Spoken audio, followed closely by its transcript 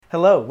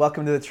Hello,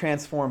 welcome to the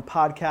Transform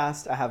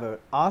Podcast. I have an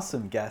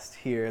awesome guest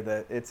here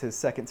that it's his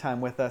second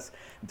time with us,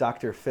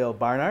 Dr. Phil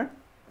Barnard.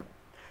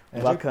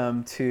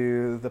 Welcome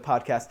to the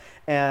podcast.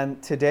 And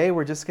today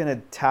we're just going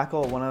to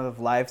tackle one of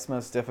life's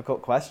most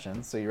difficult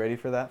questions. So you ready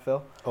for that,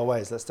 Phil?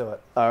 Always, let's do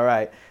it. All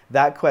right.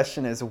 That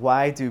question is,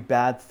 why do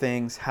bad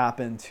things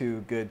happen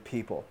to good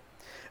people?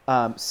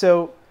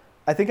 So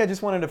I think I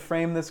just wanted to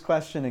frame this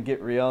question and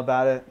get real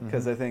about it,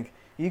 because I think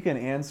you can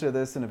answer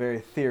this in a very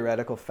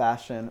theoretical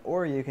fashion,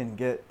 or you can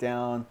get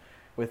down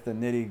with the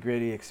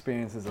nitty-gritty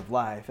experiences of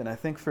life. And I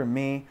think for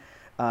me,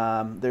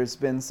 there's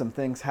been some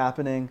things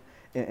happening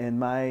in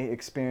my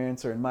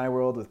experience or in my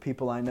world with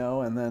people I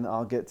know, and then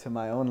I'll get to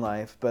my own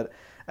life. But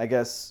I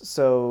guess,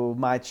 so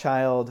my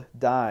child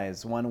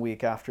dies 1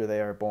 week after they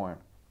are born.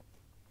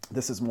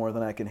 This is more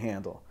than I can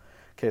handle.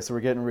 Okay, so we're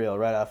getting real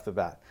right off the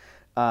bat.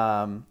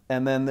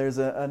 And then there's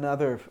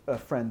another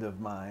friend of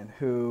mine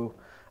who,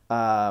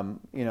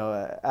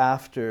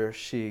 after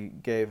she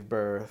gave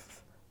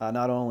birth,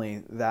 not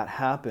only that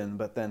happened,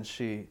 but then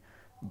she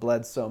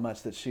bled so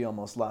much that she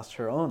almost lost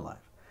her own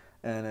life.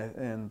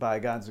 And by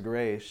God's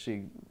grace,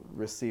 she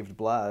received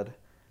blood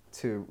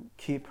to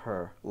keep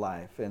her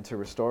life and to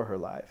restore her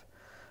life.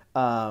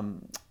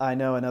 I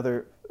know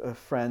another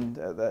friend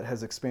that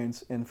has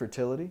experienced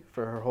infertility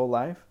for her whole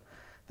life.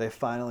 They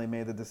finally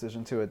made the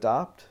decision to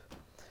adopt.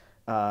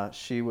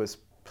 She was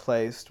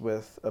placed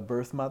with a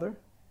birth mother.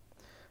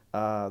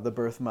 The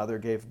birth mother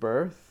gave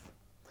birth.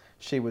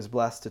 She was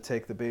blessed to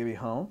take the baby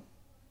home.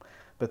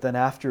 But then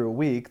after a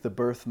week, the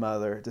birth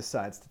mother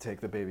decides to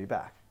take the baby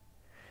back.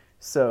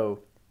 So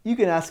you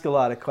can ask a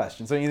lot of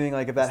questions. So you think,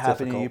 like, if that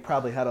happened to you, you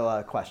probably had a lot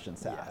of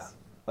questions to ask.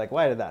 Like,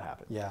 why did that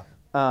happen? Yeah.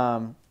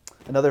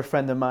 Another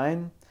friend of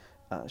mine,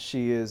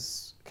 she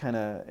is kind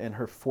of in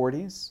her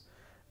 40s.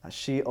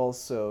 She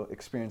also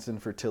experienced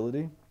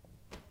infertility.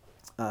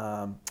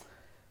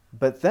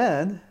 But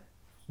then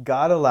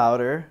God allowed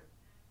her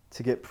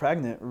to get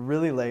pregnant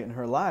really late in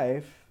her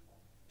life.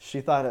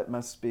 She thought it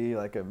must be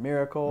like a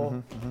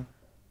miracle,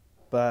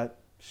 but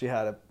she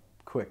had a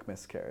quick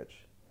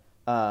miscarriage.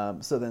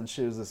 So then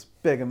she was this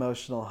big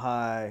emotional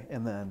high,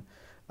 and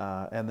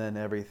then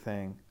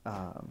everything,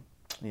 kind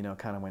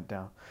of went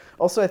down.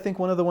 Also, I think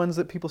one of the ones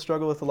that people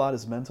struggle with a lot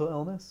is mental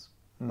illness.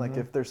 Like,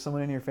 if there's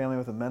someone in your family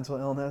with a mental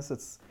illness,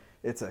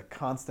 it's a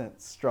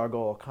constant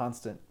struggle,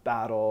 constant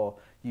battle.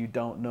 You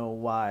don't know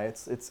why.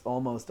 It's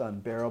almost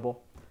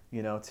unbearable,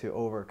 to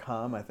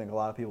overcome. I think a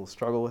lot of people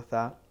struggle with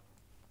that.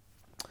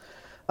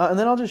 And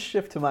then I'll just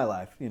shift to my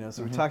life.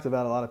 So we talked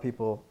about a lot of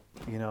people,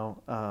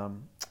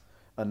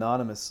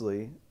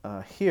 anonymously.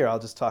 Here, I'll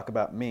just talk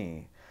about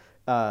me.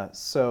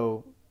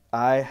 So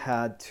I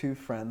had 2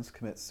 friends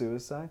commit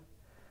suicide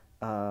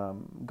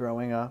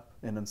growing up,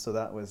 and so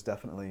that was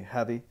definitely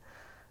heavy.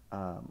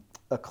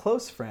 A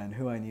close friend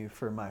who I knew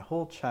for my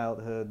whole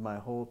childhood, my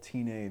whole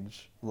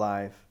teenage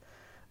life,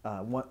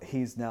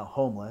 he's now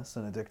homeless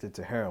and addicted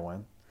to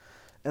heroin.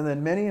 And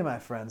then many of my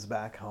friends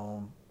back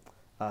home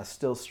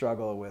still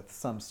struggle with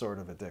some sort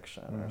of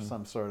addiction or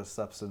some sort of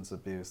substance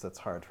abuse that's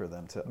hard for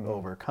them to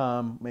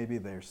overcome. Maybe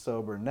they're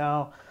sober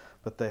now,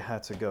 but they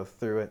had to go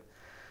through it.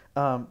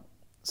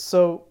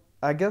 So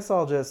I guess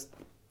I'll just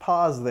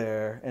pause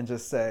there and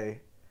just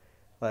say,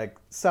 like,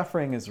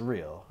 suffering is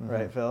real,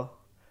 right, Phil?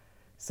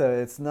 So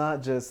it's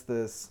not just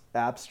this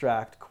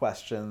abstract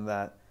question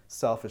that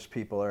selfish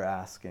people are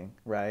asking,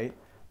 right?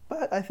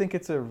 But I think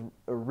it's a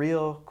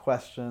real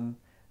question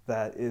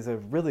that is a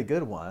really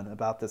good one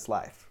about this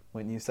life,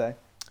 wouldn't you say?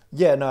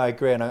 Yeah, no, I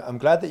agree. And I'm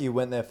glad that you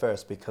went there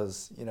first,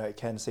 because, it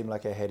can seem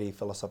like a heady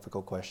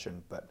philosophical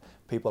question, but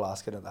people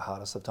ask it at the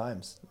hardest of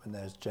times when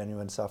there's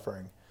genuine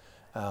suffering.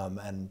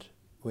 And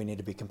we need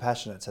to be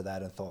compassionate to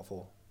that and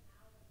thoughtful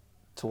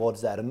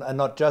towards that, and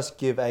not just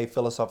give a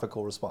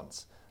philosophical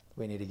response.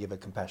 We need to give a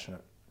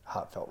compassionate,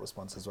 heartfelt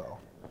response as well.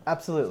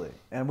 Absolutely.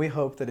 And we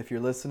hope that if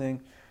you're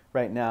listening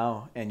right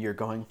now and you're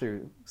going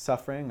through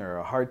suffering or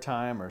a hard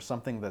time or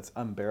something that's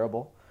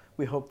unbearable,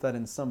 we hope that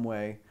in some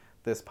way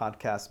this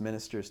podcast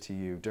ministers to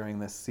you during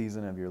this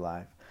season of your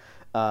life.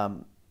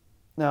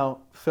 Now,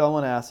 Phil, I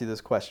want to ask you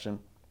this question.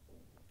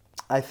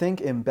 I think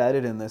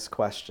embedded in this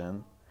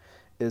question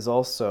is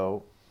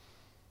also,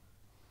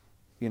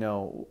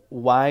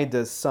 why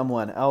does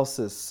someone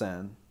else's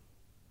sin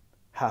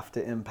have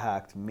to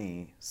impact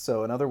me?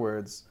 So in other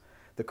words,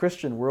 the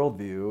Christian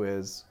worldview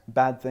is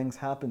bad things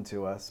happen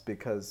to us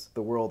because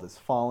the world is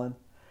fallen.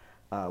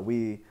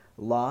 We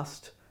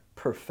lost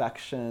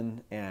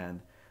perfection and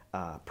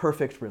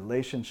perfect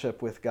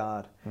relationship with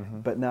God,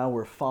 but now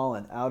we're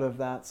fallen out of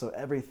that, so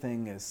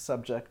everything is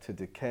subject to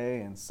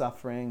decay and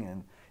suffering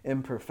and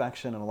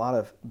imperfection, and a lot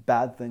of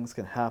bad things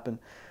can happen.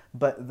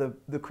 But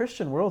the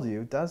Christian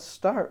worldview does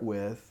start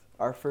with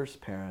our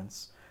first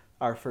parents,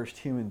 our first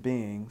human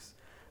beings,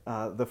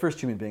 the first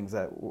human beings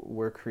that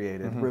were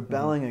created,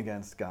 rebelling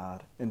against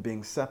God and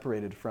being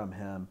separated from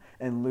Him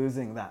and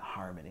losing that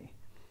harmony.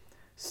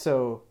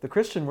 So the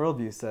Christian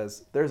worldview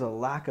says there's a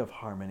lack of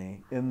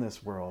harmony in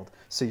this world,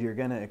 so you're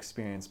going to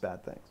experience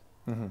bad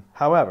things.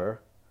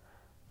 However,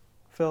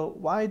 Phil,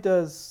 why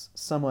does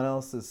someone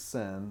else's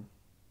sin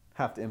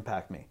have to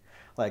impact me?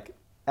 Like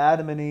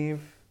Adam and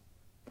Eve,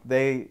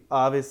 they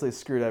obviously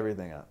screwed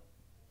everything up.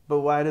 But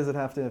why does it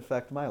have to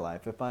affect my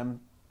life if I'm,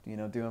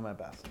 doing my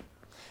best?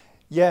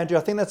 Yeah, Andrew,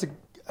 I think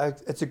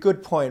it's a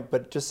good point,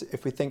 but just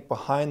if we think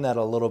behind that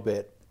a little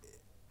bit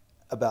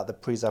about the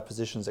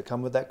presuppositions that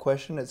come with that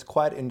question, it's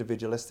quite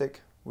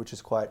individualistic, which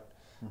is quite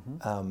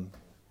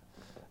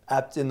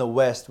apt in the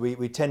West.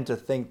 We tend to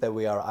think that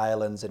we are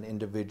islands and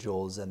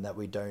individuals and that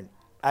we don't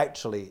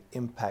actually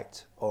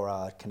impact or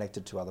are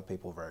connected to other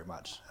people very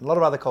much. And a lot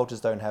of other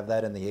cultures don't have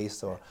that in the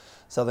East or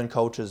Southern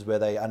cultures where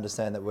they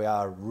understand that we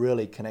are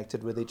really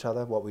connected with each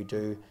other. What we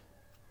do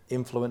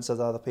influences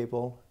other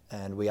people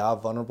and we are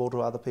vulnerable to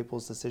other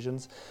people's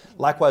decisions.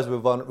 Likewise,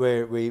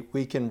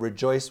 we can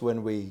rejoice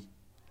when we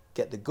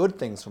get the good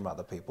things from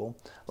other people,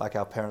 like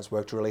our parents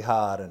worked really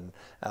hard and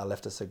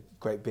left us a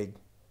great big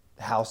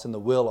house in the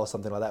will or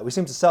something like that. We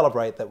seem to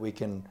celebrate that we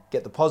can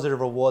get the positive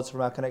rewards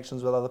from our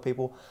connections with other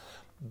people.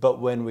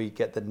 But when we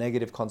get the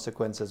negative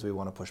consequences, we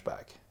want to push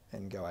back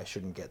and go, I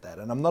shouldn't get that.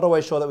 And I'm not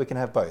always sure that we can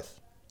have both.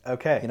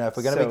 Okay. If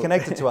we're going to be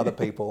connected to other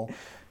people,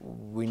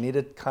 we need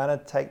to kind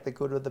of take the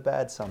good with the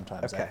bad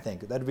sometimes, okay. I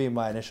think. That'd be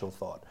my initial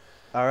thought.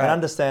 All right. And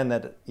understand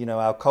that,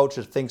 our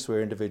culture thinks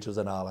we're individuals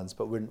and islands,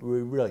 but we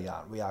really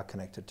aren't. We are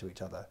connected to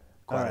each other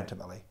quite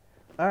intimately.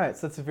 All right,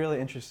 so that's a really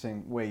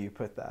interesting way you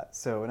put that.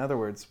 So in other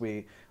words,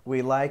 we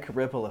like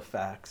ripple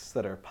effects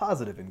that are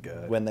positive and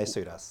good. When they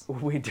suit us.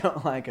 We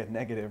don't like a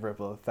negative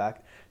ripple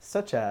effect,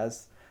 such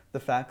as the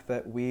fact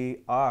that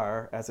we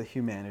are, as a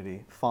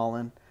humanity,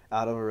 fallen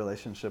out of a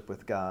relationship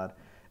with God.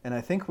 And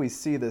I think we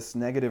see this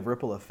negative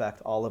ripple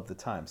effect all of the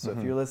time. So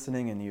if you're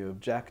listening and you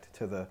object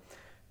to the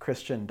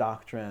Christian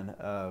doctrine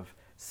of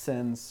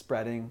sin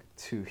spreading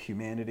to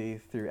humanity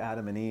through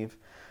Adam and Eve,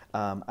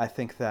 I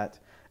think that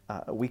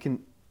we can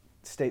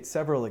state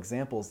several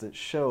examples that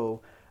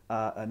show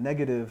a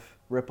negative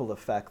ripple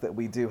effect that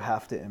we do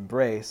have to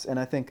embrace. And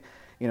I think,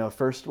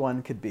 first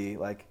one could be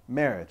like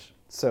marriage.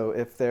 So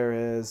if there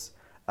is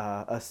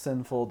a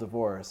sinful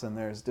divorce and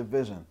there's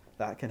division,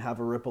 that can have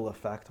a ripple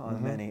effect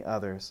on many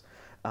others.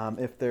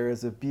 If there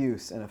is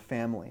abuse in a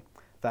family,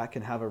 that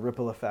can have a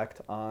ripple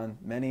effect on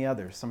many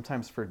others,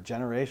 sometimes for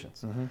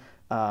generations.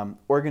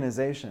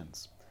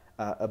 Organizations,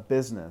 a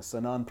business, a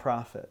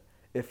nonprofit,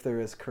 if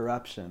there is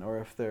corruption or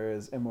if there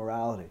is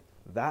immorality,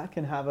 that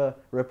can have a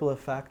ripple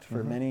effect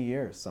for many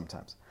years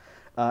sometimes.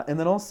 And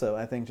then also,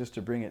 I think just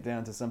to bring it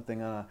down to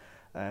something on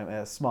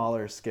a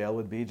smaller scale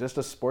would be just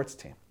a sports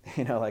team.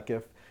 Like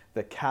if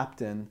the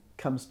captain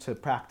comes to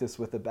practice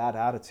with a bad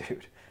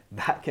attitude,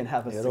 that can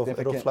have a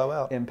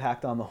significant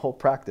impact on the whole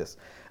practice.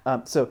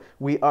 So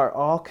we are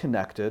all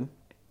connected.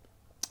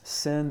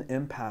 Sin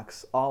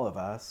impacts all of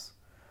us.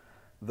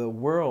 The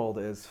world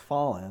is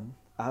fallen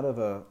out of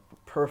a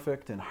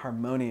perfect and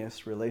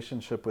harmonious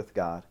relationship with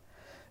God.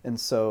 And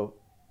so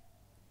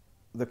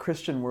the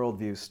Christian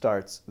worldview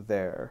starts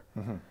there.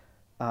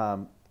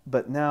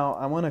 But now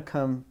I want to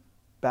come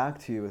back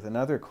to you with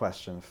another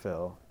question,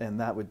 Phil, and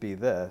that would be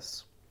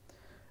this.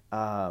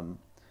 Now,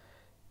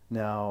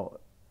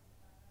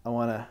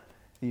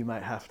 you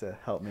might have to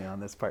help me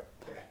on this part.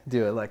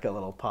 Do it like a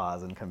little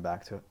pause and come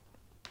back to it.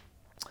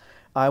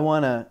 I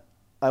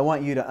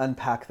want you to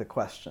unpack the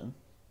question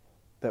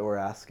that we're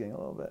asking a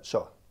little bit.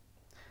 Sure.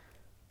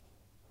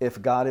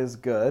 If God is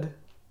good,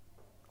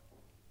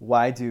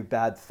 why do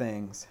bad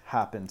things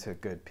happen to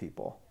good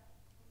people?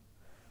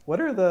 What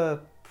are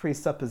the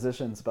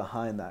presuppositions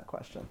behind that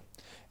question?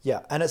 Yeah,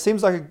 and it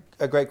seems like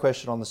a great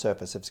question on the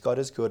surface. If God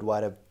is good,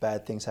 why do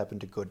bad things happen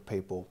to good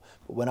people?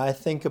 But when I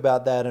think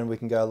about that, and we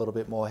can go a little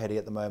bit more heady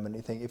at the moment,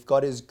 you think, if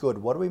God is good,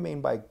 what do we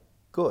mean by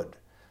good?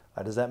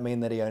 Does that mean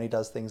that he only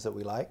does things that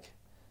we like?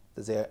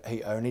 Does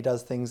he only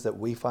does things that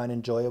we find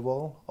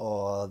enjoyable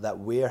or that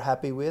we're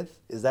happy with?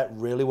 Is that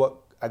really what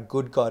a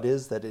good God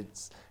is, that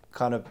it's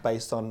kind of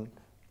based on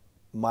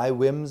my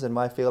whims and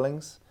my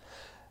feelings?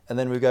 And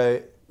then we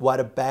go, why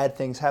do bad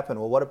things happen?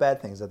 Well, what are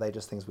bad things? Are they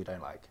just things we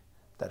don't like,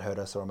 that hurt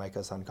us or make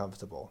us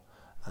uncomfortable?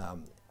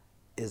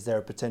 Is there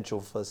a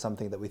potential for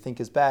something that we think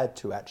is bad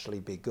to actually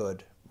be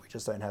good? We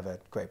just don't have a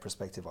great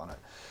perspective on it.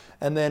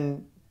 And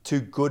then to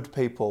good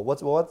people,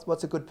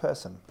 what's a good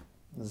person?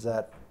 Is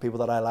that people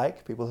that I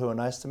like, people who are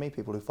nice to me,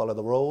 people who follow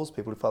the rules,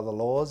 people who follow the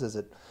laws? Is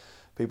it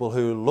people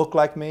who look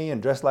like me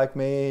and dress like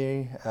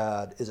me?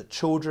 Is it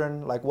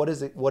children? Like, what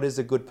is it? What is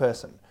a good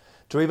person?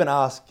 To even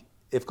ask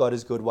if God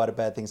is good, why do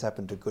bad things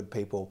happen to good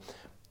people,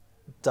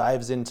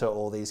 dives into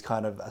all these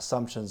kind of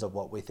assumptions of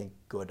what we think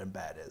good and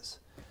bad is.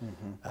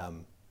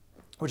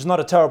 Which is not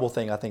a terrible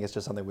thing. I think it's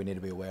just something we need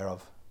to be aware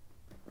of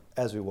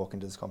as we walk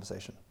into this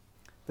conversation.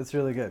 That's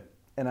really good.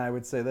 And I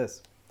would say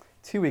this.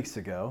 2 weeks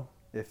ago,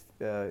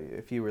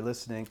 if you were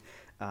listening,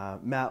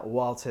 Matt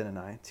Walton and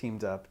I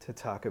teamed up to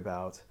talk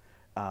about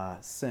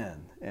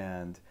sin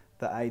and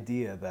the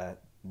idea that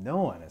no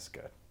one is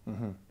good.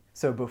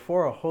 So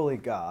before a holy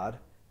God,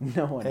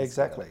 no one is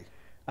exactly.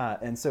 Good.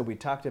 And so we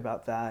talked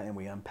about that and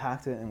we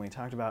unpacked it and we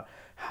talked about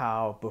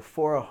how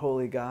before a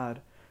holy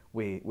God,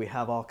 we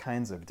have all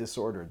kinds of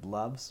disordered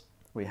loves.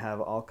 We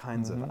have all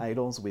kinds of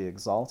idols we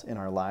exalt in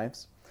our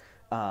lives.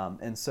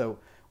 And so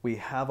we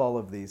have all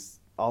of these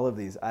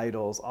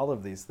idols, all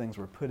of these things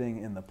we're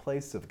putting in the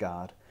place of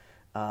God.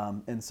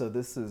 And so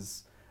this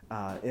is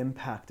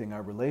impacting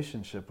our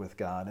relationship with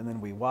God. And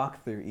then we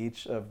walk through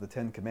each of the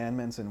 10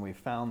 Commandments, and we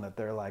found that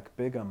they're like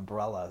big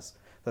umbrellas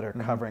that are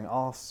covering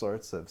all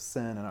sorts of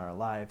sin in our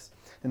lives.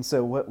 And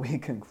so what we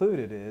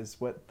concluded is,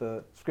 what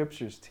the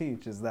scriptures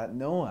teach is that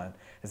no one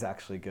is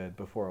actually good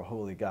before a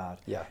holy God.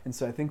 Yeah. And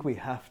so I think we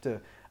have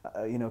to,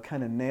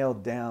 kind of nail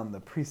down the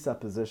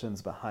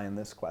presuppositions behind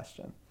this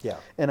question. Yeah.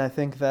 And I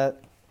think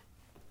that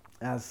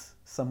as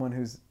someone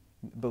who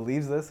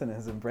believes this and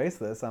has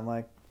embraced this, I'm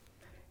like,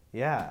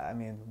 yeah, I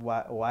mean,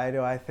 why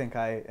do I think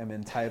I am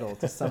entitled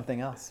to something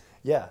else?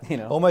 Yeah.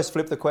 Almost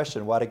flip the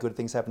question, why do good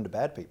things happen to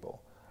bad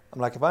people? I'm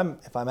like, if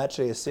I'm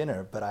actually a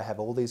sinner, but I have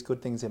all these good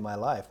things in my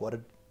life,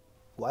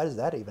 why is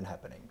that even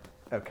happening?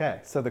 Okay,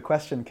 so the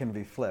question can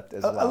be flipped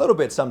as well. A little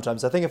bit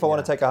sometimes. I think if I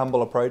want to take a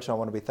humble approach, I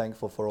want to be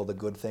thankful for all the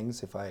good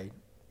things.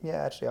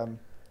 I'm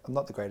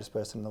not the greatest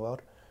person in the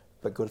world,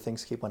 but good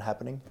things keep on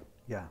happening.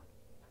 Yeah.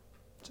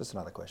 Just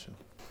another question.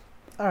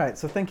 All right,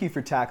 so thank you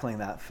for tackling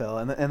that, Phil.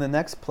 And the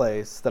next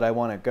place that I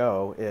want to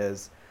go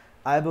is,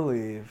 I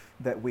believe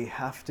that we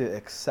have to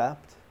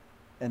accept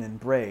and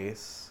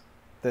embrace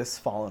this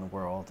fallen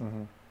world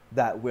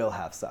that will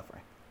have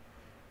suffering.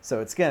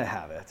 So it's going to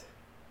have it.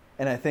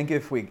 And I think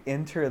if we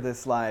enter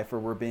this life where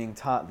we're being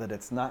taught that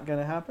it's not going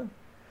to happen,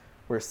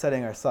 we're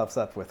setting ourselves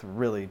up with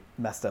really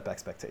messed up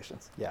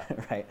expectations. Yeah.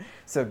 Right?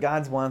 So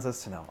God wants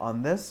us to know,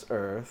 on this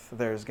earth,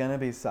 there's going to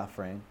be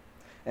suffering,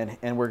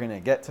 and we're going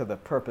to get to the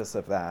purpose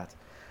of that.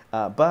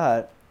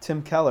 But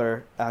Tim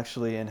Keller,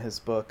 actually, in his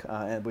book,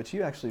 which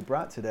you actually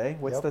brought today,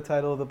 what's the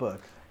title of the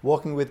book?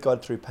 Walking with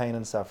God Through Pain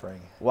and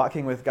Suffering.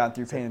 Walking with God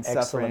Through Pain and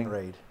Suffering. Excellent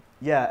read.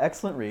 Yeah,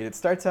 excellent read. It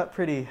starts out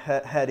pretty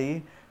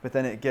heady, but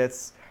then it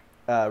gets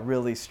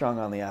really strong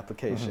on the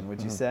application,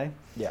 would you say?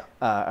 Yeah.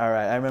 All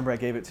right. I remember I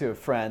gave it to a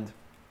friend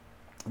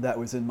that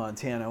was in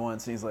Montana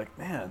once, and he's like,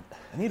 man,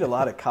 I need a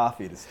lot of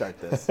coffee to start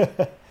this.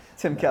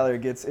 Tim Keller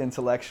gets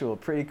intellectual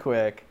pretty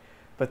quick,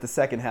 but the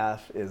second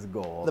half is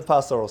gold. The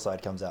pastoral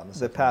side comes out in the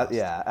second half.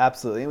 Yeah,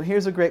 absolutely.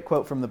 Here's a great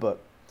quote from the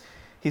book.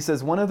 He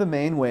says, one of the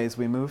main ways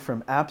we move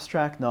from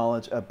abstract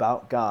knowledge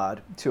about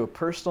God to a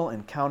personal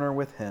encounter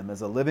with Him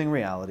as a living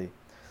reality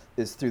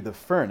is through the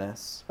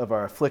furnace of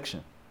our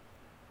affliction.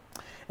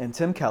 And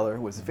Tim Keller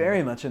was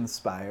very much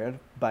inspired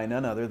by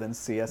none other than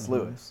C.S.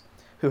 Lewis,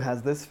 who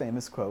has this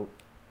famous quote.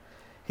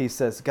 He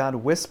says, God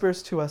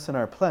whispers to us in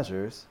our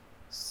pleasures,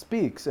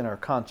 speaks in our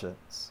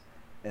conscience,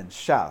 and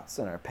shouts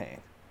in our pain.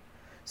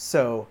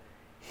 So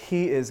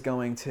He is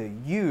going to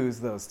use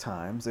those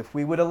times, if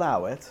we would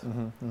allow it,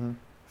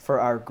 for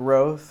our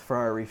growth, for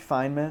our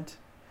refinement.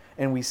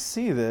 And we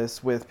see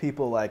this with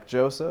people like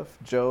Joseph,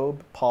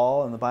 Job,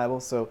 Paul in the Bible.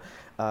 So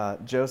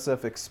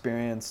Joseph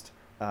experienced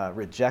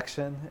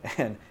rejection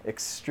and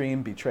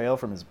extreme betrayal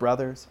from his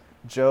brothers.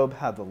 Job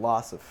had the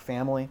loss of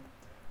family,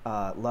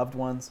 loved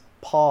ones.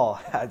 Paul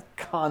had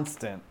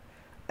constant,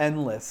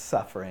 endless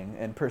suffering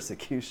and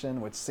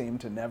persecution, which seemed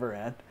to never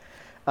end.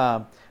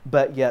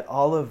 But yet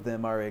all of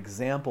them are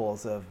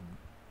examples of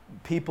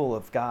people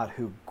of God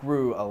who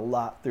grew a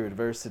lot through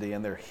adversity,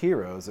 and they're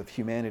heroes of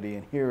humanity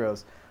and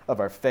heroes of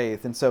our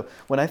faith. And so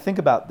when I think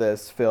about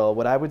this, Phil,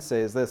 what I would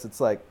say is this.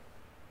 It's like,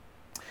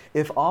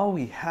 if all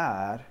we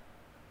had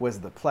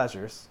was the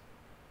pleasures,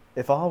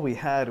 if all we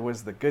had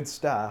was the good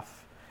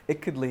stuff,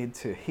 it could lead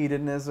to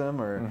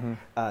hedonism or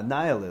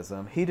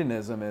nihilism.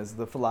 Hedonism is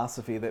the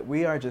philosophy that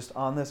we are just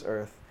on this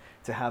earth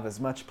to have as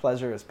much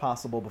pleasure as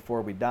possible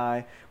before we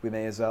die. We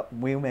may as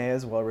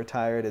well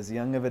retire at as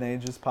young of an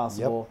age as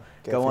possible,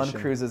 go on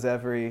cruises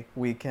every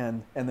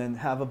weekend, and then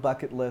have a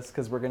bucket list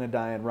because we're going to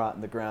die and rot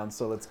in the ground,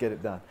 so let's get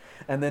it done.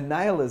 And then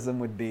nihilism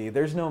would be,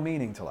 there's no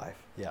meaning to life.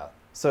 Yeah.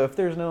 So if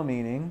there's no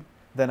meaning,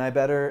 then I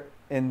better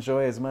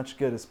enjoy as much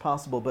good as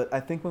possible. But I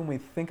think when we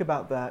think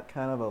about that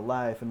kind of a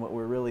life and what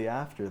we're really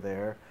after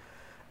there,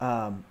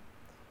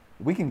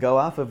 we can go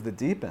off of the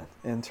deep end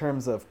in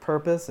terms of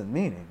purpose and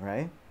meaning,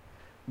 right?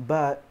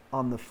 But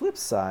on the flip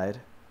side,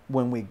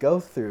 when we go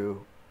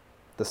through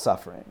the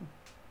suffering,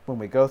 when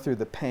we go through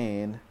the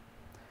pain,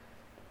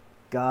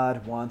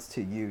 God wants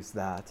to use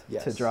that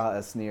to draw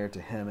us near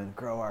to Him and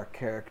grow our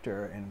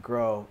character and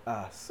grow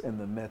us in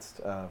the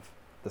midst of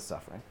the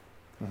suffering.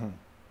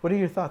 What are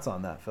your thoughts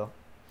on that, Phil?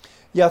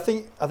 Yeah, I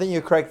think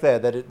you're correct there,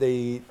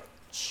 that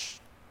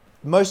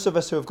most of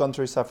us who have gone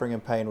through suffering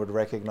and pain would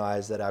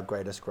recognize that our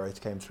greatest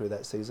growth came through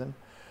that season.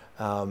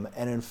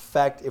 And in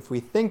fact, if we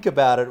think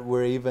about it,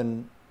 we're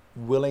even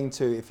willing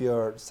to, if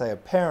you're, say, a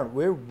parent,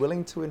 we're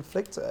willing to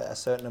inflict a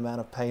certain amount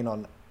of pain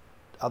on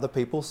other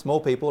people, small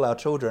people, our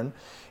children,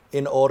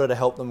 in order to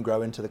help them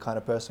grow into the kind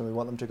of person we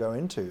want them to grow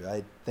into.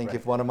 I think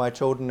if one of my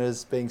children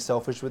is being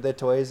selfish with their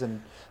toys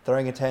and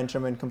throwing a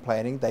tantrum and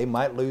complaining, they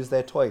might lose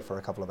their toy for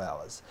a couple of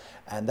hours.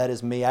 And that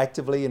is me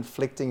actively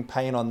inflicting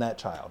pain on that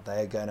child.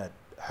 They are going to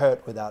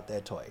hurt without their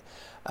toy.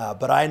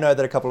 But I know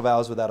that a couple of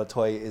hours without a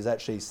toy is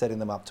actually setting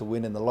them up to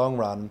win in the long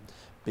run,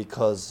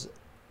 because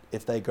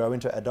if they grow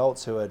into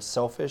adults who are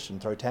selfish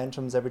and throw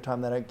tantrums every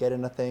time they don't get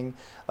anything,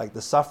 like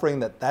the suffering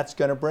that's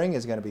going to bring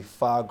is going to be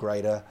far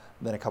greater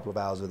than a couple of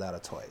hours without a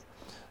toy.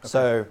 Okay.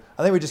 So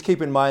I think we just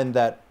keep in mind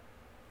that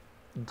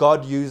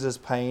God uses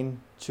pain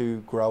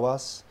to grow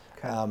us.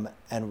 Okay.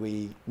 And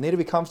we need to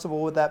be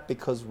comfortable with that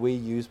because we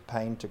use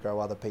pain to grow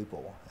other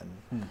people.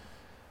 And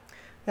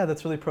yeah,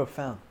 that's really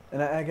profound.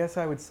 And I guess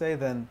I would say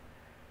then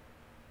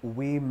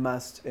we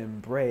must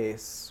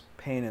embrace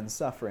pain and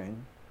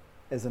suffering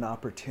as an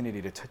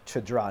opportunity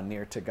to draw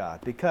near to God,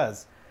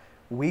 because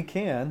we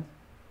can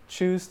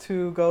choose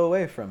to go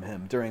away from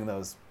him during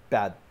those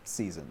bad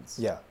seasons.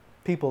 Yeah.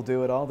 People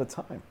do it all the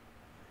time.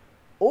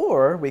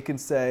 Or we can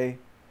say,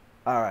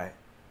 all right,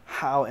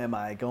 how am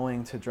I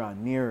going to draw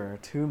nearer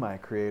to my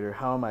Creator?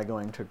 How am I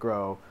going to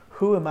grow?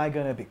 Who am I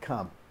going to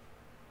become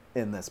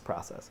in this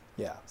process?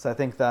 Yeah. So I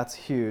think that's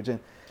huge. And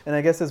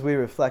I guess as we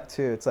reflect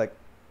too, it's like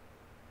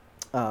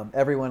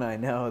everyone I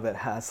know that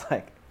has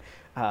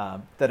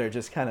that are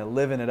just kind of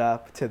living it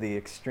up to the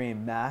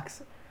extreme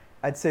max,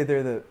 I'd say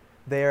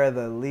they are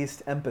the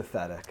least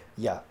empathetic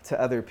to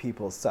other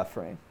people's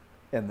suffering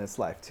in this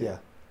life too. Yeah.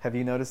 Have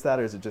you noticed that,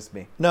 or is it just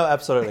me? No,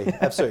 absolutely.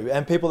 Absolutely.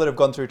 And people that have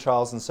gone through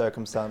trials and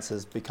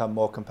circumstances become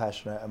more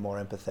compassionate and more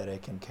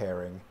empathetic and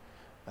caring.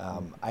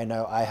 I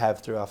know I have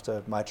through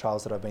after my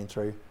trials that I've been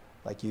through,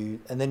 like you,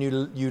 and then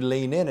you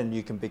lean in and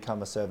you can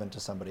become a servant to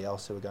somebody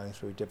else who are going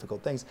through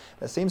difficult things.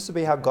 That seems to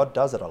be how God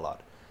does it a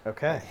lot.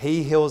 Okay.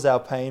 He heals our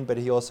pain, but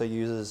he also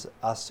uses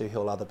us to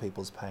heal other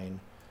people's pain.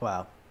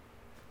 Wow.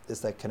 It's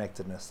that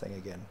connectedness thing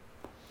again.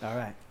 All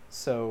right.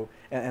 So,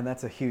 and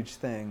that's a huge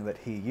thing that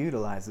he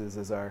utilizes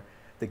is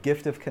the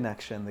gift of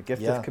connection, the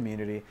gift of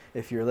community.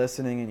 If you're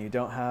listening and you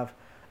don't have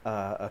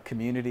a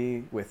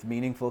community with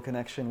meaningful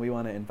connection, we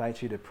want to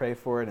invite you to pray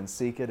for it and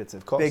seek it. It's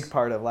a big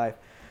part of life.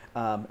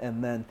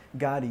 And then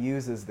God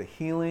uses the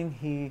healing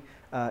he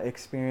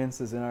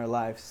experiences in our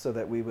lives so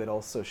that we would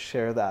also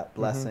share that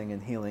blessing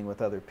and healing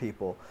with other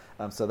people.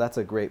 So that's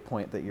a great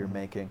point that you're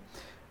making.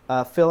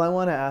 Phil, I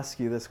want to ask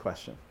you this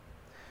question.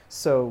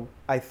 So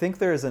I think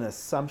there is an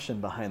assumption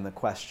behind the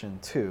question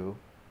too,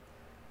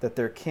 that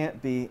there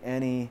can't be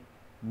any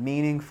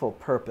meaningful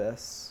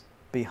purpose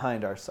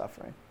behind our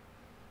suffering.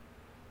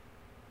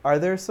 Are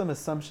there some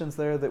assumptions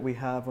there that we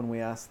have when we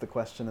ask the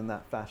question in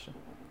that fashion?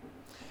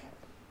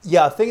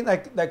 Yeah, I think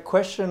that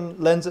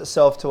question lends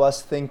itself to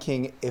us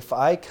thinking, if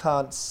I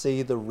can't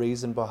see the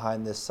reason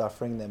behind this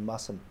suffering, there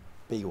mustn't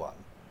be one.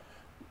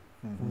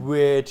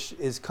 Which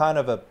is kind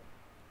of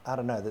I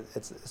don't know,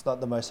 it's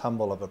not the most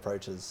humble of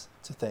approaches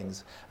to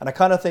things. And I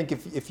kind of think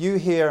if you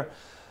hear,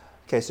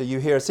 so you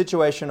hear a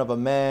situation of a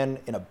man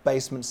in a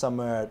basement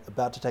somewhere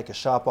about to take a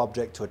sharp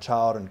object to a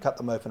child and cut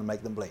them open and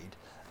make them bleed.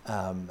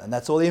 And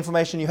that's all the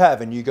information you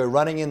have, and you go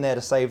running in there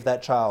to save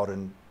that child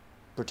and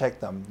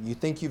protect them. You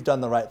think you've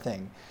done the right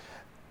thing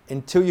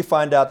until you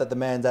find out that the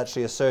man's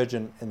actually a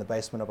surgeon in the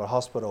basement of a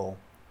hospital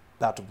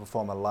about to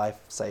perform a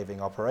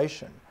life-saving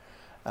operation.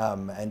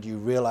 And you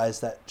realize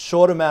that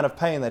short amount of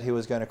pain that he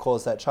was going to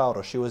cause that child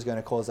or she was going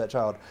to cause that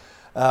child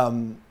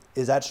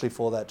is actually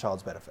for that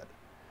child's benefit.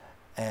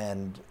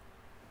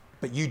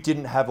 But you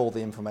didn't have all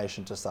the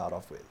information to start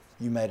off with.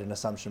 You made an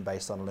assumption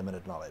based on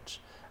limited knowledge.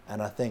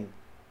 And I think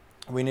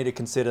we need to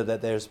consider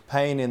that there's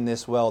pain in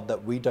this world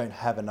that we don't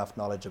have enough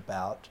knowledge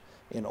about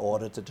in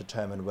order to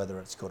determine whether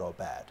it's good or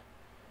bad.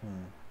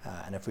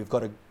 And if we've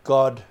got a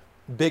God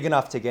big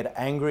enough to get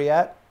angry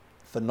at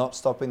for not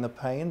stopping the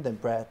pain, then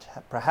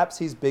perhaps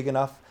he's big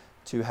enough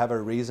to have a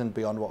reason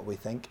beyond what we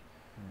think.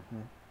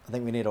 I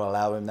think we need to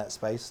allow him that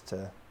space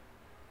to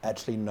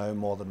actually know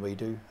more than we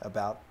do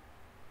about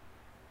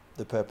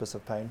the purpose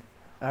of pain.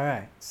 All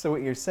right. So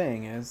what you're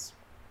saying is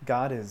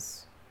God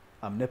is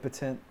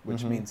omnipotent,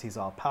 which means he's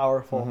all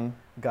powerful.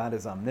 God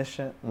is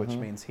omniscient, which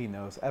means he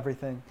knows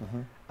everything.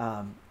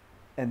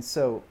 And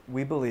so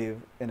we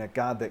believe in a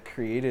God that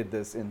created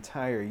this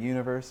entire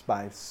universe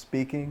by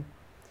speaking.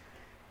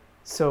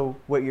 So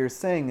what you're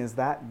saying is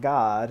that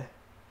God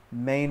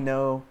may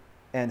know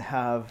and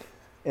have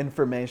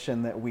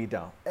information that we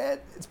don't.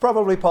 It's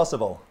probably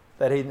possible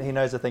that he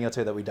knows a thing or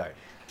two that we don't.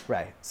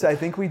 Right. So I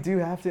think we do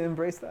have to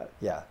embrace that.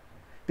 Yeah.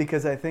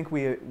 Because I think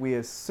we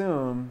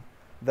assume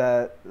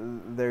that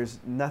there's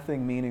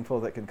nothing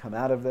meaningful that can come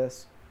out of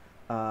this.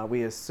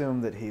 We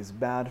assume that he's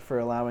bad for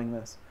allowing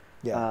this.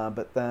 Yeah.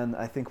 But then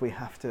I think we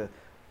have to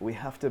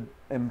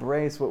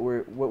embrace what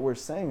we're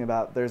saying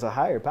about there's a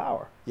higher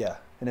power. Yeah.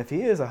 And if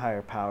he is a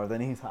higher power, then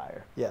he's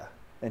higher. Yeah.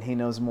 And he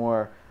knows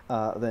more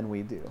than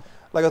we do.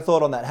 Like a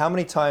thought on that, how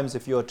many times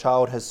if your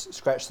child has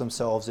scratched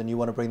themselves and you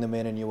want to bring them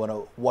in and you want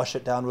to wash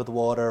it down with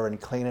water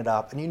and clean it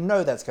up, and you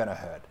know that's going to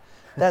hurt.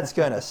 That's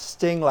going to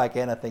sting like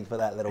anything for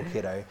that little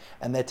kiddo.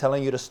 And they're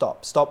telling you to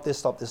stop this,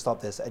 stop this, stop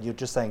this. And you're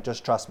just saying,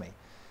 just trust me.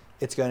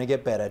 It's going to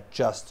get better.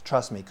 Just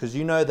trust me. Because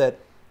you know that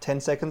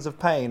 10 seconds of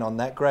pain on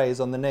that graze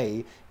on the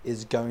knee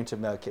is going to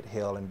make it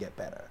heal and get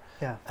better.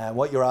 Yeah. And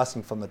what you're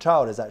asking from the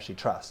child is actually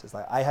trust. It's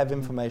like, I have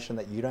information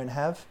that you don't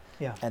have.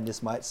 Yeah. And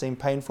this might seem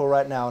painful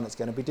right now and it's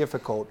going to be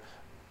difficult.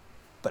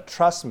 but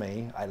trust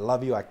me, I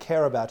love you, I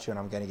care about you, and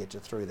I'm going to get you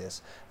through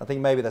this. I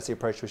think maybe that's the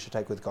approach we should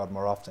take with God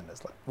more often.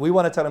 It's like, we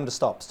want to tell him to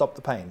stop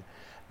the pain.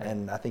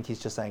 And I think he's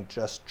just saying,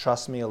 just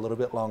trust me a little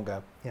bit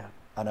longer. Yeah.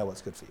 I know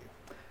what's good for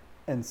you.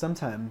 And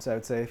sometimes I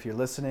would say if you're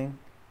listening,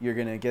 you're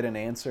going to get an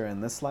answer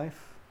in this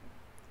life.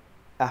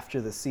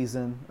 After the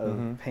season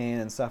of pain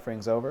and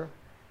suffering's over,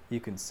 you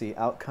can see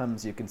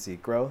outcomes, you can see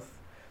growth.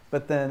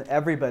 But then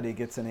everybody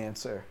gets an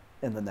answer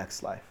in the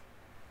next life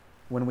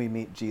when we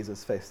meet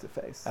Jesus face to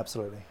face.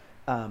 Absolutely.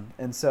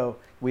 And so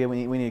we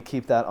need to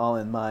keep that all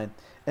in mind.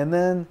 And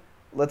then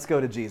let's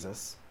go to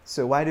Jesus.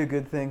 So why do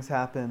good things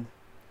happen?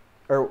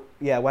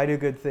 Why do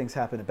good things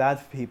happen to bad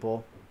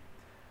people?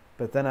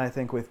 But then I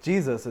think with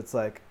Jesus, it's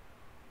like,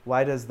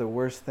 why does the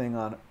worst thing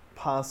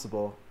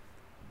possible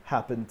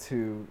happen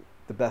to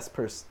the best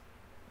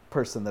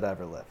person that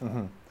ever lived?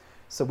 Mm-hmm.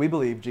 So we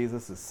believe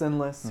Jesus is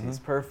sinless, he's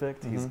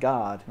perfect, he's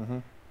God,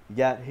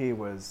 yet he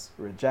was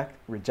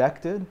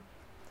rejected,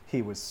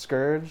 he was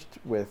scourged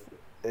with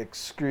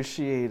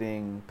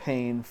excruciating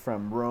pain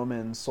from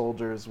Roman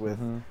soldiers with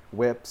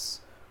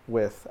whips,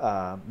 with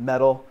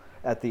metal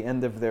at the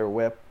end of their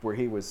whip, where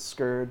he was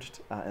scourged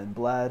and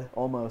bled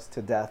almost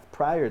to death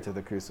prior to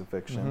the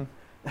crucifixion.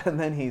 And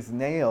then he's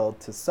nailed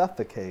to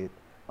suffocate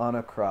on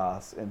a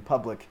cross in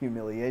public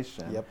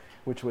humiliation,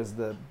 which was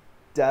the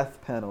death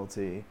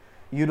penalty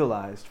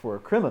utilized for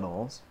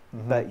criminals,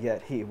 but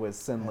yet he was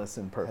sinless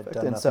and perfect.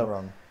 Had done nothing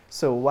wrong.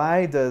 So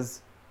why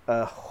does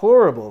a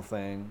horrible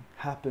thing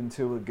happen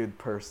to a good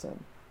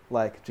person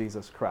like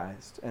Jesus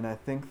Christ? And I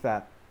think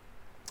that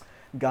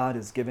God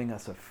is giving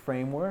us a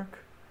framework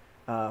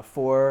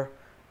for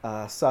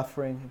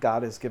suffering.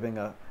 God is giving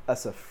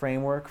us a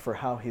framework for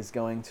how he's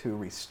going to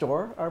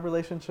restore our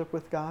relationship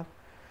with God.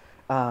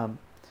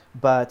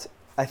 But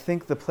I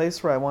think the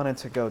place where I wanted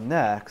to go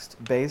next,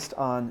 based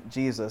on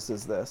Jesus,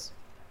 is this.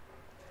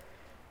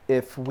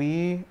 If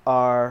we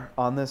are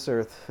on this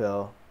earth,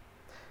 Phil,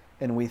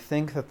 and we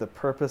think that the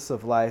purpose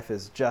of life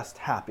is just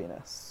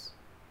happiness,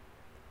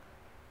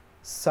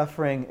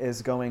 suffering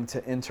is going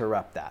to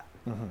interrupt that.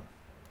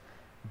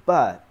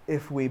 But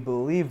if we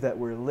believe that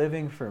we're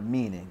living for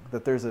meaning,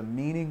 that there's a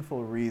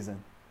meaningful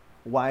reason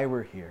why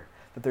we're here,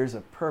 that there's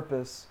a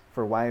purpose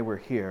for why we're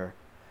here,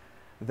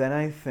 then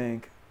I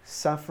think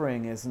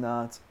suffering is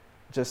not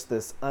just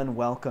this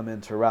unwelcome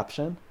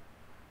interruption,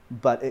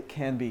 but it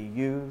can be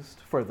used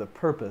for the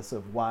purpose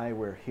of why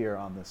we're here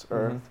on this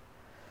earth.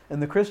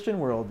 And the Christian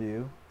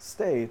worldview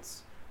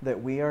states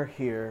that we are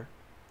here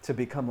to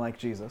become like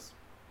Jesus.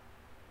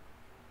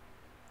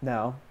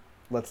 Now,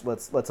 let's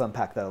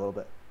unpack that a little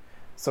bit.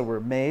 So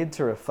we're made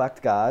to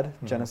reflect God,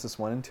 Genesis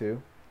 1 and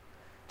 2.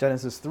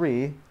 Genesis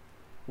 3,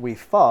 we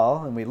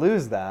fall and we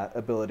lose that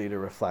ability to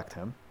reflect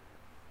him.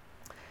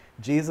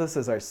 Jesus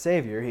is our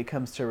Savior. He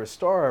comes to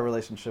restore our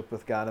relationship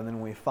with God, and then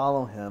when we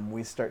follow him,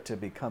 we start to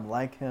become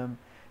like him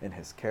in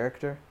his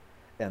character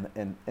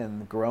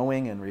and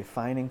growing and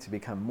refining to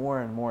become more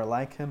and more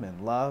like him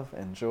in love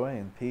and joy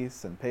and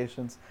peace and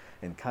patience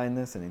and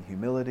kindness and in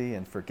humility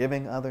and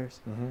forgiving others.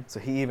 So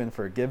he even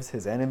forgives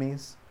his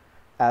enemies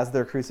as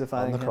they're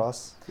crucifying him. On the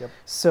cross.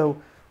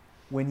 So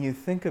when you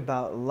think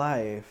about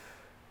life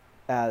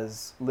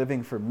as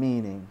living for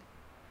meaning,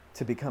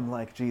 to become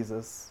like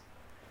Jesus,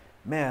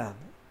 man,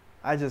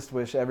 I just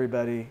wish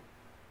everybody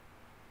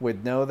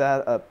would know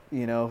that,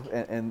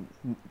 and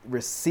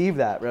receive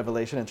that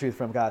revelation and truth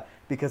from God,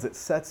 because it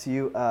sets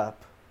you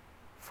up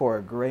for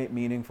a great,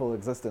 meaningful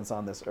existence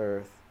on this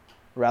earth,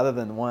 rather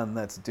than one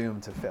that's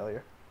doomed to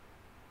failure.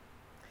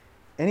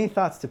 Any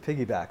thoughts to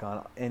piggyback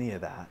on any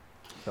of that,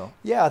 Phil?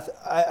 Yeah,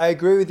 I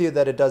agree with you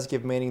that it does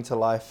give meaning to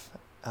life,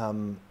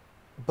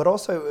 but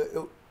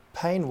also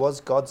pain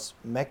was God's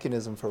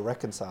mechanism for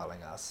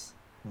reconciling us.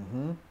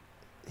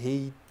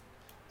 He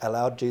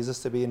allowed Jesus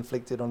to be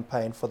inflicted on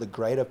pain for the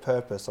greater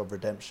purpose of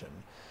redemption.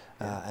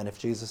 And if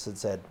Jesus had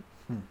said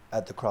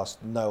at the cross,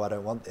 no, I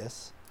don't want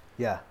this.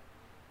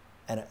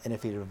 And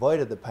if he'd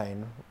avoided the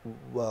pain,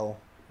 well,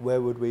 where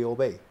would we all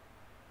be?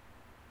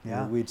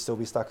 We'd still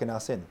be stuck in our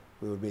sin.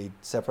 We would be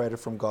separated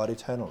from God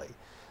eternally.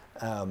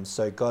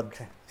 So God,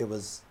 it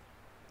was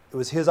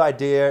his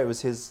idea. It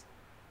was his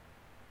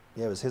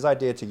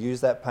idea to use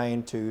that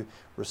pain to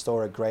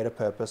restore a greater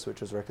purpose,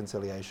 which was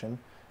reconciliation.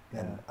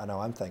 And I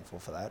know I'm thankful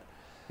for that.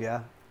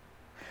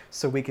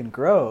 So we can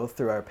grow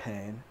through our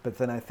pain, but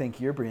then I think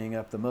you're bringing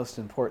up the most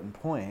important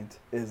point,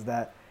 is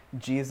that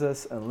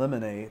Jesus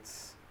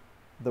eliminates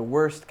the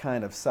worst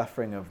kind of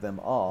suffering of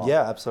them all.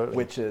 Absolutely.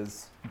 Which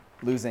is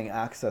losing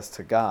access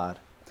to God.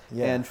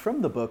 And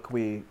from the book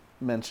we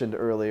mentioned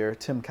earlier,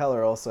 Tim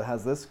Keller also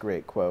has this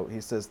great quote.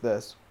 He says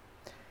this: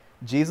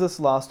 Jesus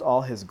lost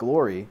all his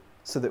glory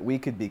so that we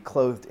could be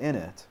clothed in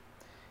it.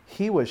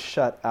 He was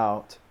shut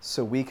out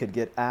so we could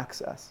get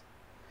access.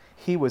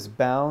 He was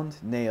bound,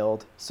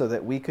 nailed, so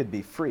that we could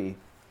be free.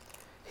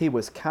 He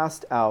was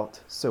cast out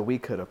so we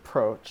could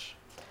approach.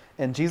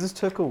 And Jesus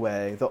took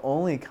away the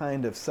only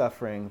kind of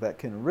suffering that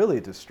can really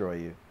destroy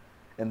you,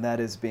 and that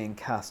is being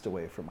cast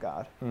away from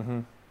God.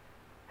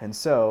 And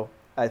so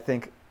I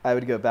think I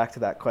would go back to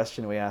that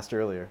question we asked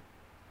earlier.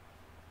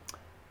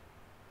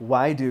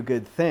 why do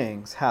good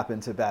things happen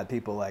to bad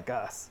people like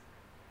us?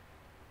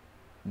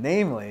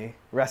 Namely,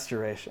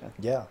 restoration.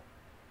 Yeah.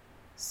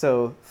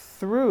 So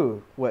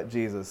through what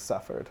Jesus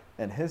suffered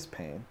and his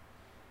pain,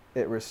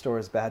 it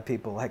restores bad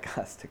people like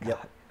us to God,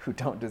 Yep. who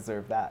don't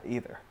deserve that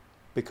either.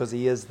 Because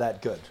he is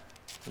that good.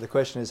 The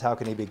question is, how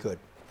can he be good?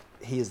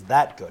 He is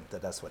that good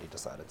that that's what he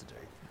decided to do.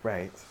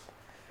 Right.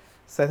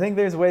 So I think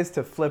there's ways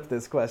to flip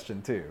this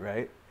question too,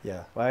 right?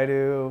 Yeah. Why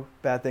do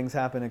bad things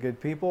happen to good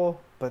people?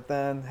 But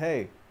then,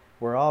 hey,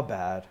 we're all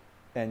bad,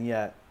 and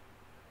yet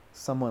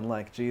someone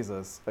like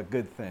Jesus, a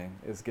good thing,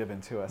 is given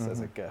to us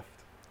as a gift.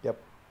 Yep.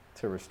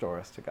 To restore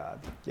us to God.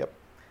 Yep.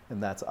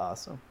 And that's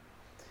awesome.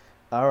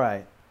 All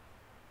right.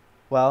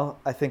 Well,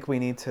 I think we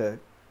need to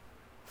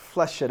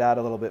flesh it out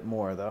a little bit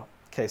more, though.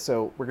 Okay,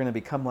 so we're going to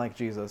become like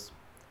Jesus.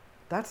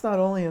 That's not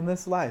only in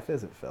this life,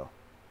 is it, Phil?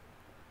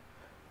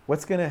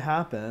 What's going to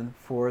happen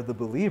for the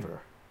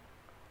believer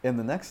in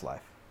the next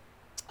life?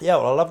 Yeah,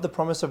 well, I love the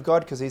promise of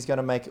God because he's going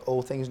to make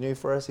all things new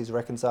for us. He's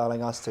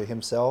reconciling us to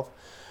himself.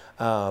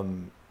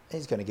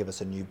 He's going to give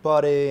us a new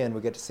body, and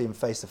we get to see him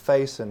face to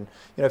face. And,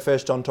 you know,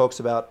 First John talks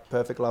about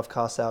perfect love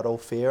casts out all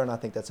fear, and I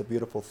think that's a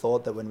beautiful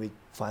thought, that when we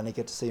finally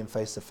get to see him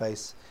face to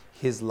face,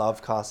 his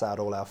love casts out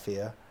all our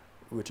fear,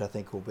 which I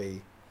think will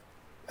be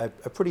a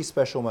pretty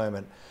special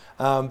moment.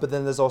 But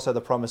then there's also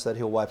the promise that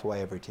he'll wipe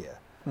away every tear.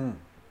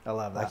 I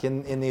love that. Like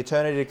in the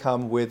eternity to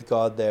come with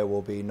God, there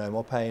will be no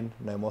more pain,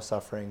 no more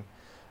suffering,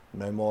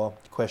 no more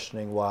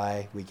questioning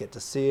why. We get to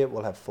see it.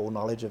 We'll have full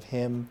knowledge of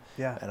him.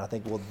 Yeah. And I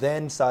think we'll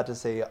then start to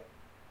see,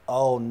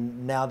 oh,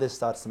 now this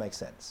starts to make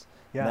sense.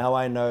 Yeah. Now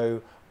I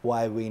know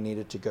why we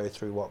needed to go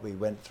through what we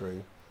went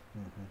through.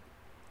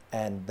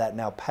 And that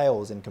now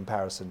pales in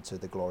comparison to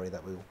the glory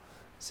that we'll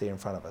see in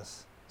front of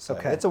us. So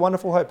Okay. it's a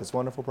wonderful hope. It's a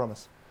wonderful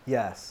promise.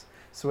 Yes.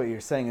 So what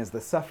you're saying is the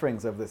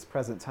sufferings of this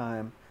present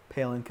time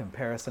pale in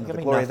comparison to They're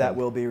the gonna be glory that nothing.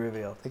 will be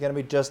revealed. They're going to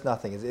be just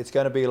nothing. It's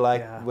going to be like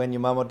Yeah. when your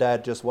mum or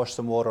dad just washed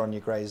some water on your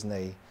grazed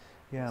knee.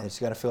 Yeah. It's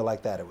going to feel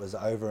like that. It was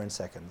over in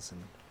seconds,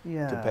 and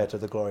Yeah. compared to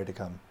the glory to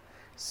come.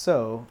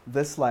 So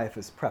this life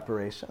is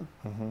preparation.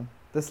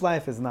 This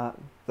life is not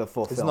the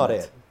fulfillment. It's not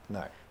it.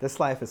 No. This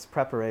life is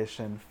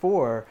preparation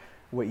for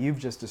what you've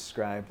just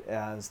described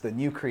as the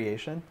new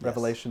creation. Yes.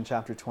 Revelation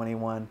chapter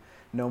 21,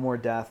 no more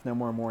death, no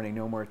more mourning,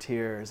 no more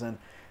tears. And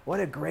what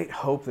a great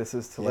hope this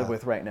is to live Yeah.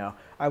 with right now.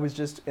 I was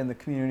just in the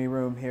community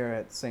room here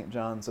at St.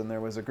 John's, and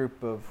there was a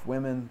group of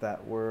women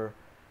that were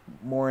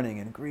mourning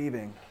and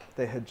grieving.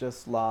 They had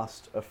just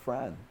lost a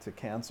friend to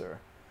cancer.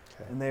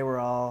 Okay. And they were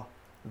all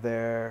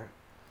there.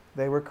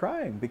 They were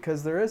crying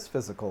because there is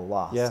physical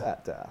loss Yeah.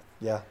 at death.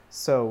 Yeah.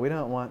 So we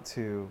don't want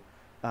to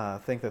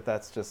think that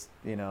that's just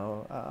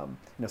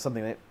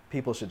something that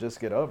people should just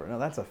get over. No,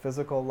 that's a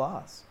physical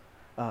loss.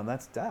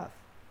 That's death.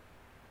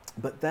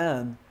 But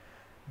then,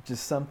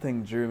 just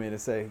something drew me to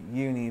say,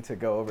 you need to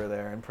go over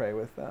there and pray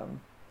with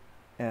them,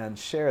 and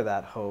share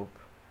that hope.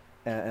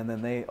 And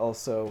then they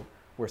also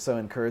were so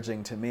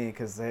encouraging to me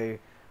because they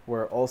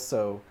were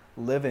also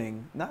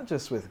living not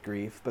just with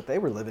grief, but they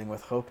were living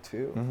with hope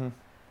too.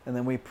 And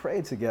then we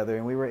prayed together,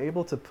 and we were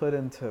able to put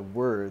into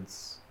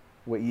words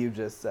what you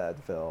just said,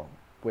 Phil,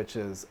 which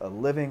is a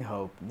living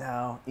hope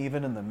now,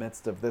 even in the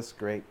midst of this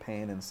great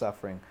pain and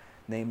suffering,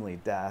 namely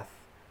death.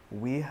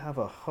 We have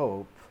a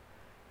hope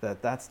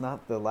that that's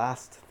not the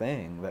last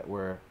thing that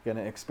we're going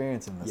to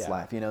experience in this Yeah.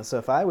 life. So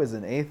if I was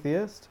an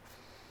atheist,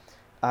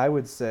 I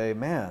would say,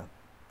 man,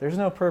 there's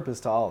no purpose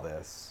to all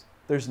this.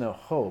 There's no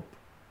hope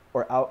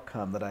or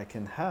outcome that I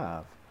can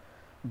have.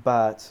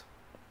 But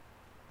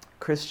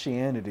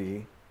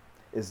Christianity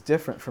is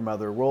different from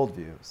other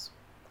worldviews.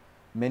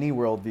 Many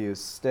worldviews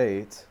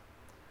state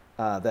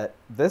that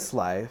this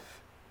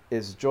life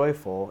is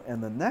joyful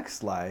and the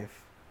next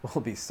life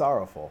will be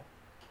sorrowful.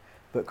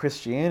 But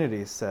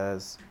Christianity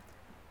says,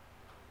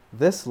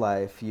 this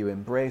life you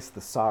embrace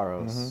the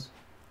sorrows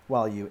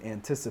while you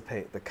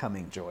anticipate the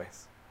coming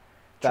joys.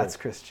 That's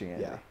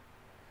Christianity. Yeah.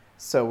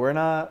 So we're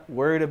not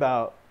worried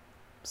about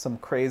some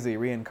crazy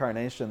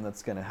reincarnation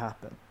that's going to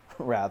happen.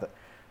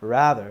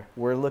 Rather,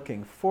 we're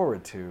looking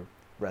forward to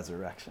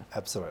resurrection.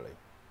 Absolutely.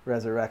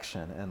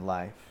 Resurrection and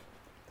life.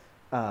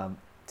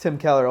 Tim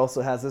Keller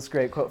also has this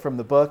great quote from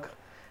the book.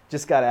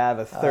 Just got to add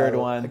a third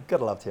one.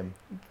 Gotta love Tim.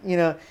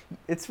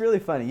 It's really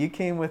funny. You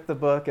came with the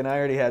book, and I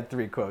already had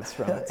 3 quotes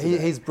from it.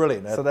 He's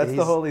brilliant. So that's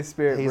the Holy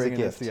Spirit he's a bringing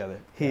this gift. together.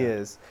 He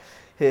is.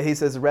 He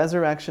says,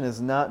 resurrection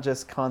is not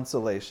just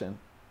consolation.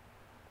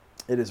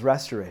 It is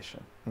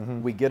restoration.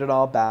 We get it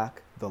all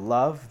back. The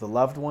love, the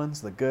loved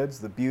ones, the goods,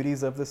 the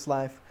beauties of this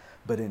life,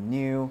 but in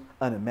new,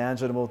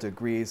 unimaginable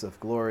degrees of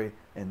glory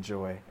and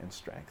joy and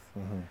strength.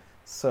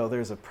 So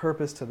there's a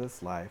purpose to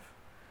this life.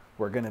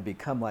 We're going to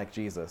become like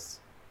Jesus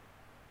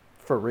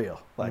for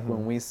real, like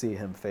when we see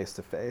him face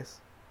to face.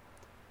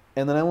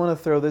 And then I want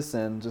to throw this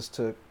in just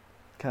to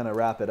kind of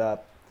wrap it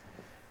up.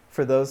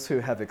 For those who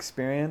have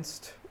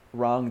experienced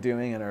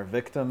wrongdoing and are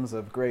victims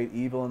of great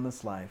evil in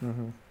this life,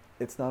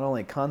 it's not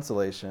only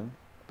consolation,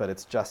 but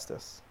it's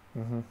justice.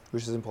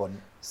 Which is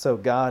important. So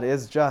God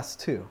is just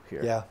too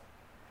here. Yeah.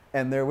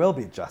 And there will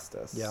be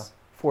justice Yeah.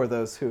 for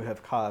those who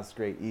have caused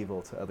great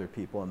evil to other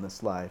people in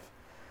this life.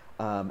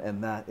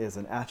 And that is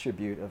an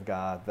attribute of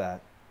God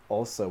that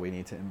also we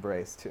need to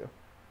embrace too.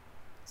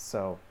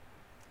 So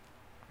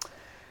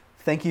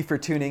thank you for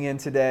tuning in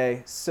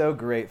today. So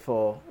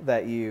grateful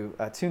that you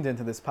tuned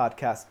into this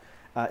podcast.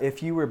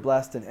 If you were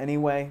blessed in any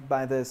way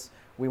by this,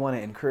 we want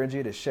to encourage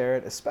you to share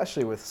it,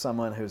 especially with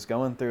someone who's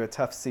going through a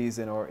tough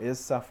season or is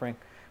suffering.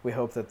 We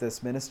hope that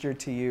this ministered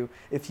to you.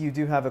 If you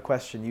do have a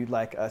question you'd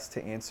like us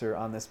to answer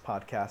on this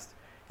podcast,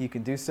 you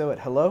can do so at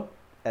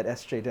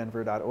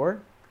hello@sjdenver.org,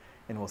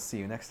 and we'll see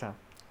you next time.